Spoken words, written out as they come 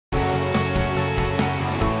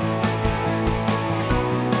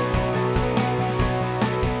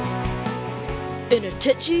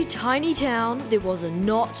titchy tiny town, there was a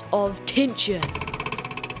knot of tension.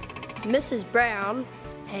 Mrs. Brown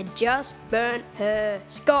had just burnt her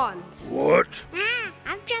scones. What?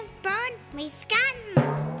 I've just burnt me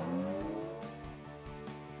scones.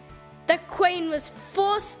 The Queen was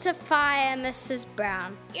forced to fire Mrs.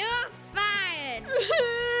 Brown. You're fired.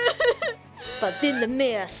 But then the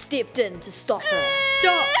mayor stepped in to stop her.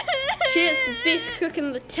 Stop! She is the best cook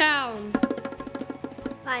in the town.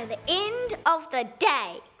 By the end of the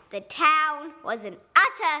day, the town was in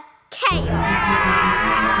utter chaos.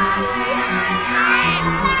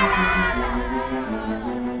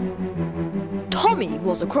 Tommy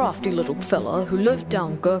was a crafty little fella who lived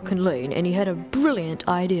down Gherkin Lane, and he had a brilliant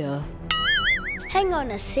idea. Hang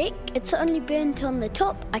on a sec, it's only burnt on the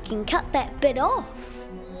top. I can cut that bit off.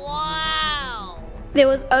 Wow! There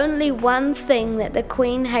was only one thing that the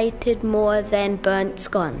Queen hated more than burnt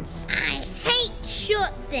scones. I hate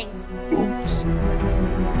short things.